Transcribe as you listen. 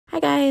Hi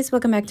guys,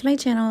 welcome back to my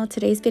channel.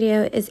 Today's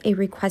video is a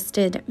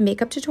requested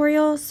makeup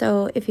tutorial,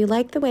 so if you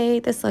like the way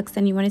this looks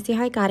and you want to see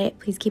how I got it,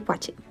 please keep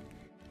watching.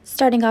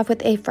 Starting off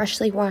with a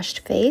freshly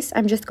washed face,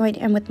 I'm just going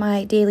in with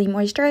my daily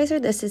moisturizer.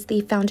 This is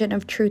the Fountain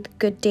of Truth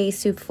Good Day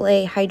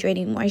Soufflé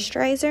Hydrating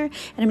Moisturizer,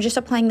 and I'm just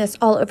applying this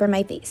all over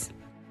my face.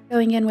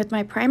 Going in with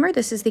my primer,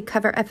 this is the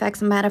Cover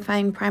FX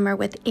Mattifying Primer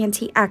with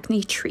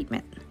Anti-Acne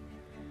Treatment.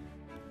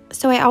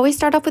 So I always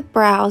start off with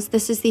brows.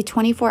 This is the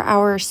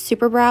 24-Hour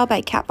Super Brow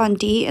by Kat Von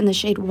D in the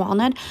shade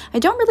Walnut. I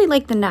don't really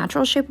like the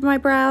natural shape of my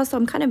brows, so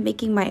I'm kind of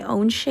making my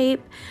own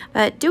shape,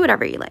 but do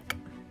whatever you like.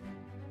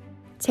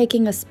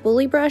 Taking a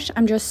spoolie brush,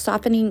 I'm just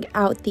softening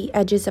out the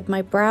edges of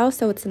my brow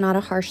so it's not a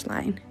harsh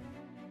line.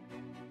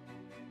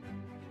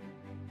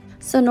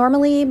 So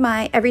normally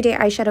my everyday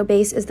eyeshadow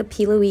base is the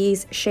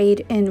Louise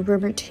shade in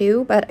Rumour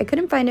 2, but I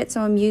couldn't find it,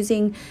 so I'm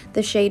using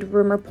the shade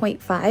Rumour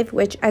 0.5,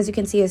 which as you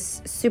can see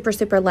is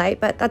super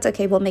light, but that's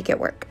okay, we'll make it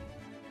work.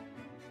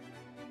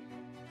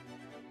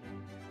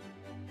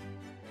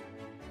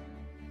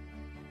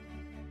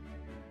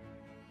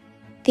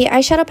 The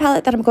eyeshadow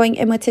palette that I'm going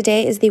in with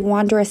today is the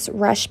Wanderess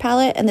Rush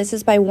palette, and this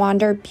is by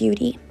Wander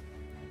Beauty.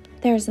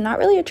 There's not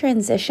really a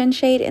transition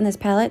shade in this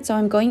palette, so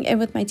I'm going in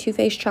with my Too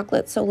Faced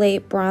Chocolate Soleil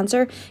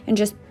bronzer and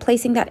just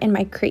placing that in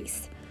my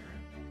crease.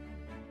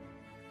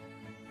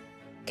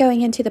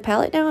 Going into the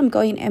palette now, I'm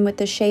going in with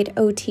the shade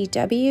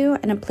OTW,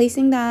 and I'm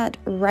placing that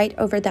right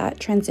over that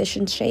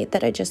transition shade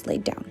that I just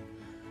laid down.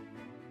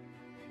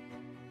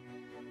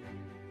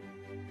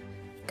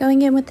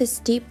 Going in with this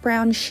deep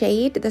brown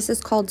shade, this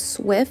is called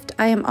Swift.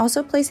 I am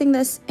also placing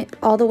this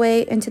all the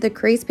way into the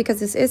crease because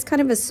this is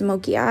kind of a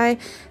smoky eye,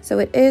 so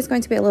it is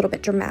going to be a little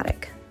bit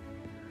dramatic.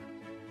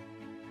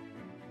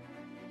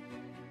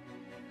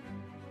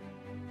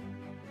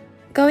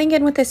 Going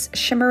in with this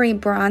shimmery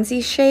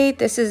bronzy shade,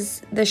 this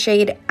is the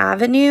shade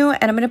Avenue,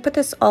 and I'm going to put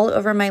this all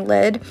over my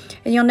lid.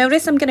 And you'll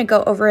notice I'm going to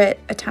go over it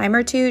a time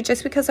or two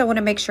just because I want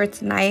to make sure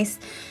it's nice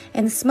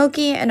and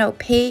smoky and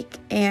opaque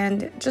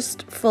and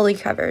just fully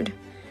covered.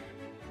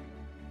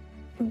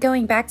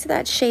 Going back to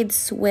that shade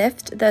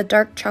Swift, the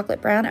dark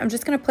chocolate brown, I'm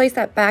just going to place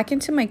that back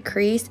into my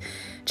crease.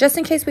 Just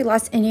in case we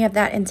lost any of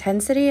that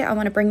intensity, I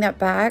want to bring that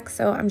back,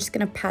 so I'm just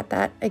going to pat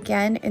that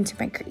again into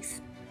my crease.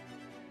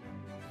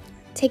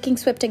 Taking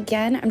Swift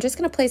again, I'm just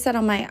going to place that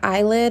on my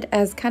eyelid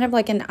as kind of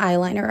like an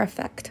eyeliner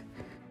effect.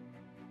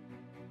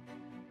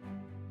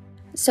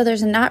 So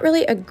there's not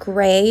really a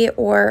gray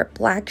or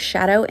black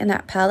shadow in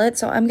that palette,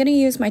 so I'm going to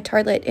use my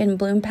Tarte in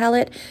Bloom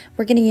palette.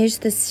 We're going to use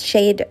this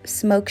shade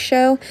Smoke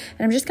Show,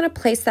 and I'm just going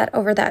to place that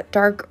over that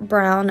dark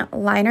brown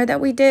liner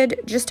that we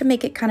did just to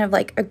make it kind of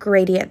like a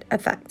gradient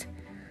effect.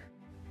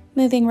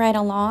 Moving right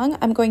along,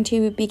 I'm going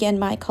to begin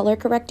my color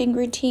correcting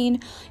routine.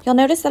 You'll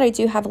notice that I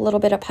do have a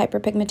little bit of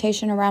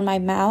hyperpigmentation around my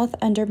mouth,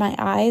 under my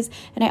eyes,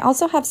 and I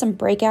also have some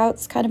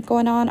breakouts kind of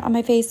going on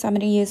my face, so I'm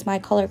going to use my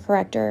color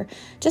corrector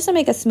just to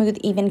make a smooth,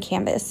 even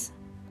canvas.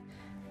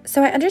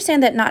 So I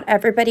understand that not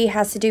everybody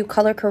has to do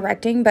color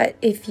correcting, but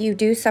if you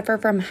do suffer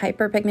from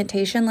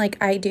hyperpigmentation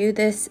like I do,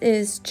 this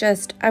is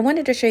just, I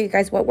wanted to show you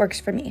guys what works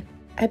for me.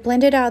 I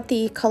blended out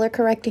the color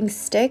correcting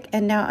stick,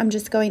 and now I'm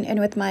just going in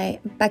with my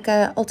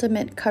Becca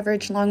Ultimate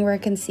Coverage Longwear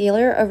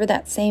Concealer over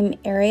that same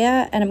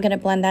area, and I'm going to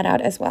blend that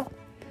out as well.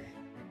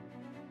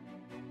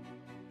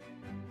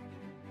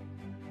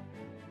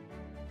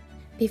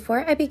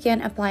 Before I begin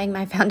applying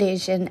my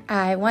foundation,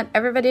 I want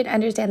everybody to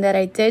understand that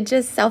I did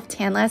just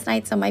self-tan last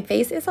night, so my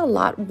face is a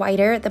lot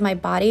whiter than my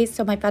body,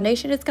 so my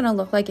foundation is going to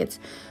look like it's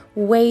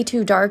way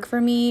too dark for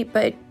me,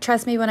 but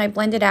trust me, when I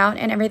blend it out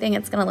and everything,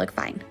 it's going to look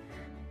fine.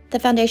 The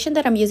foundation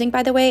that I'm using,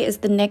 by the way, is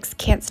the NYX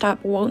Can't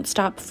Stop Won't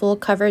Stop Full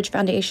Coverage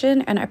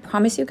Foundation, and I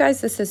promise you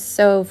guys this is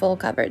so full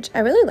coverage. I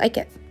really like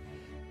it.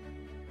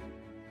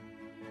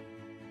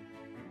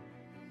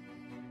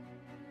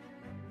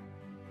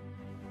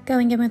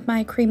 Going in with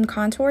my cream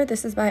contour,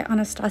 this is by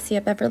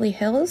Anastasia Beverly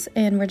Hills,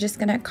 and we're just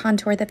going to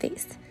contour the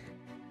face.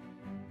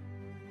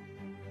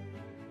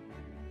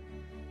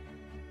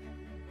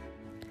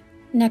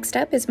 Next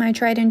up is my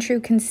tried and true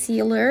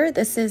concealer.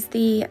 This is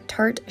the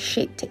Tarte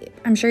Shape Tape.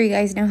 I'm sure you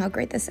guys know how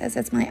great this is.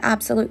 It's my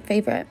absolute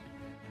favorite.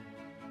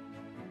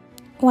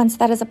 Once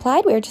that is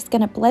applied, we're just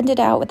going to blend it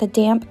out with a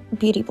damp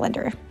beauty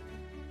blender.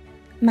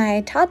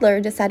 My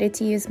toddler decided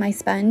to use my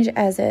sponge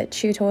as a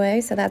chew toy,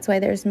 so that's why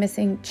there's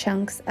missing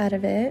chunks out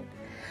of it.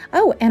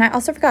 Oh, and I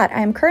also forgot,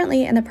 I am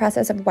currently in the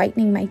process of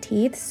whitening my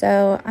teeth,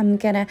 so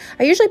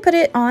I usually put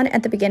it on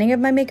at the beginning of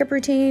my makeup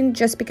routine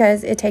just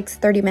because it takes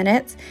 30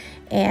 minutes,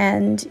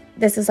 and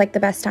this is like the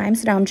best time,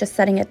 so now I'm just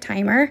setting a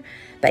timer,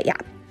 but yeah.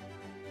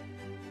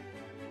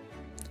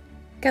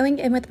 Going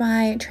in with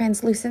my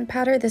translucent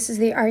powder, this is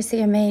the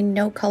RCMA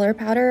No Color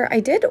Powder.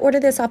 I did order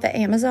this off of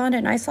Amazon,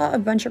 and I saw a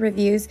bunch of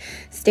reviews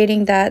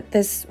stating that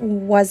this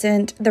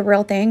wasn't the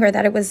real thing or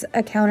that it was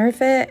a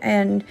counterfeit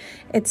and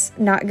it's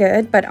not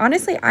good. But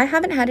honestly, I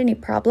haven't had any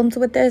problems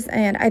with this,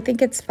 and I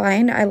think it's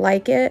fine. I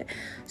like it,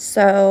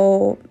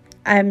 so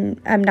I'm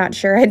not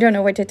sure. I don't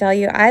know what to tell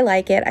you. I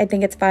like it. I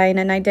think it's fine,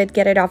 and I did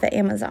get it off of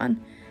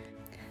Amazon.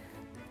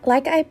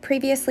 Like I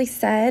previously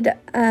said,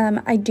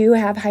 I do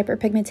have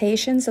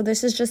hyperpigmentation, so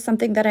this is just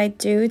something that I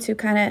do to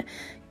kind of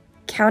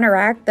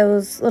counteract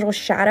those little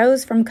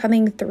shadows from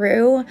coming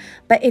through.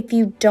 But if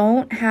you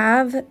don't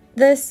have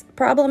this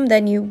problem,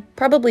 then you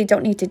probably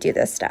don't need to do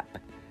this step.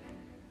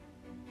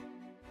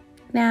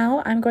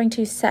 Now I'm going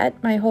to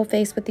set my whole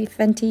face with the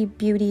Fenty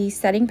Beauty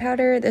setting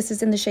powder. This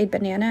is in the shade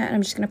Banana, and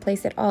I'm just going to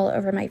place it all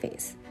over my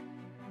face.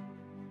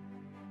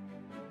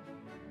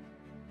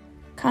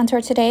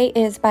 Contour today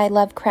is by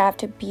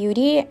Lovecraft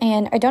Beauty,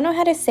 and I don't know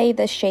how to say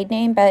the shade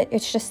name, but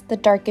it's just the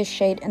darkest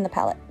shade in the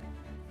palette.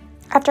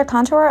 After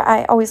contour,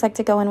 I always like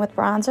to go in with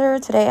bronzer.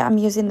 Today I'm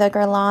using the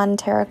Guerlain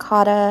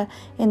Terracotta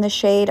in the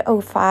shade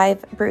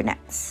 05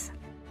 Brunettes.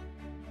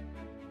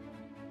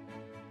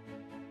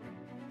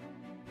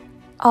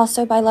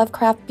 Also by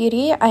Lovecraft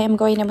Beauty, I am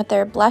going in with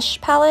their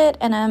blush palette,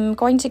 and I'm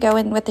going to go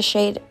in with the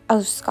shade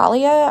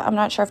Oscalia. I'm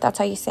not sure if that's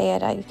how you say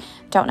it, I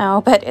don't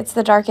know, but it's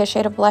the darkest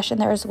shade of blush in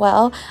there as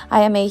well.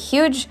 I am a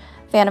huge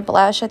fan of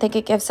blush. I think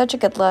it gives such a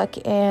good look,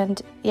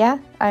 and yeah,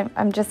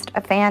 I'm just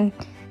a fan.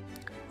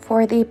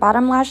 For the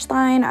bottom lash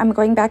line, I'm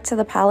going back to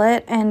the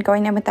palette and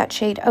going in with that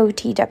shade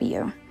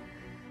OTW.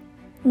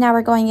 Now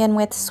we're going in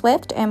with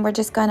Swift, and we're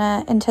just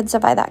gonna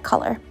intensify that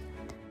color.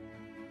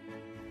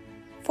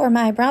 For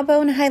my brow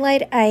bone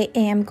highlight, I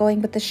am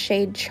going with the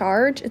shade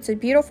Charge. It's a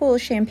beautiful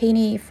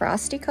champagne-y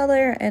frosty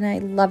color, and I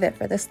love it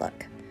for this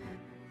look.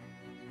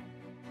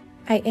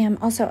 I am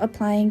also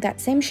applying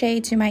that same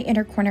shade to my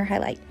inner corner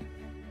highlight.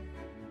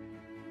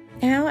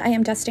 Now I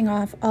am dusting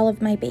off all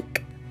of my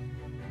bake.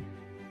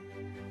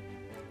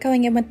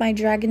 Going in with my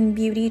Dragon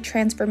Beauty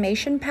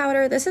Transformation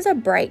Powder. This is a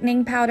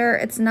brightening powder.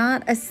 It's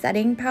not a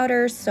setting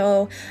powder,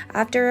 so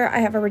after I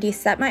have already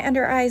set my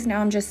under eyes,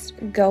 now I'm just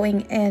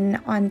going in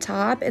on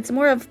top. It's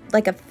more of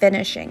like a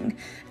finishing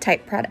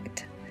type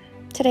product.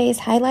 Today's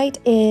highlight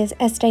is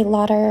Estee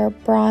Lauder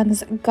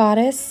Bronze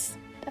Goddess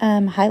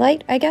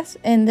highlight, I guess,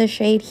 in the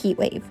shade Heat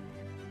Wave.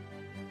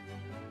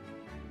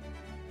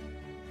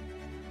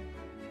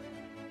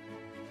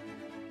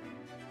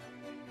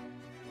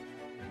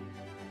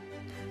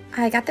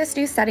 I got this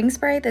new setting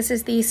spray. This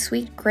is the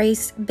Sweet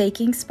Grace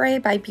Baking Spray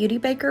by Beauty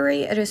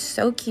Bakery. It is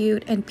so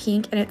cute and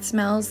pink, and it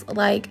smells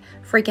like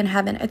freaking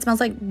heaven. It smells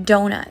like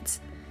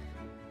donuts.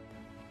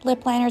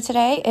 Lip liner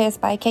today is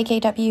by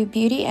KKW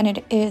Beauty, and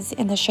it is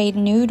in the shade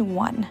Nude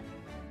 1.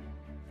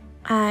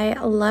 I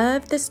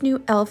love this new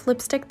e.l.f.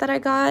 lipstick that I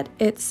got.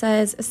 It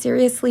says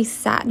SRSLY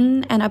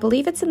Satin, and I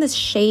believe it's in the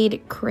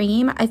shade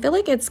Cream. I feel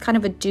like it's kind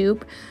of a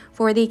dupe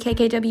for the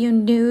KKW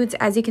nudes.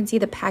 As you can see,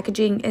 the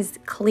packaging is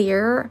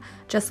clear,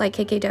 just like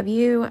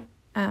KKW.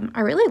 I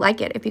really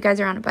like it if you guys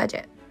are on a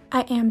budget.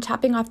 I am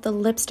topping off the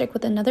lipstick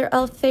with another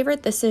e.l.f.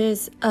 favorite. This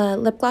is a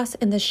lip gloss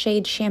in the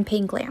shade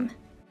Champagne Glam.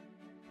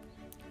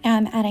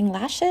 I'm adding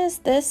lashes.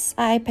 This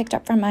I picked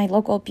up from my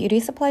local beauty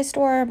supply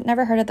store.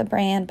 Never heard of the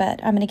brand,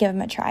 but I'm going to give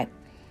them a try.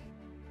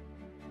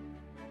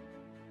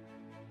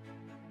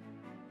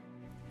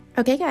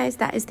 Okay guys,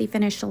 that is the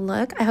finished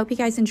look. I hope you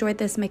guys enjoyed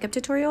this makeup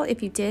tutorial.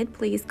 If you did,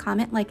 please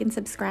comment, like, and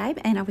subscribe,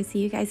 and I will see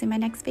you guys in my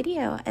next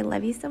video. I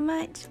love you so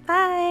much.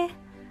 Bye!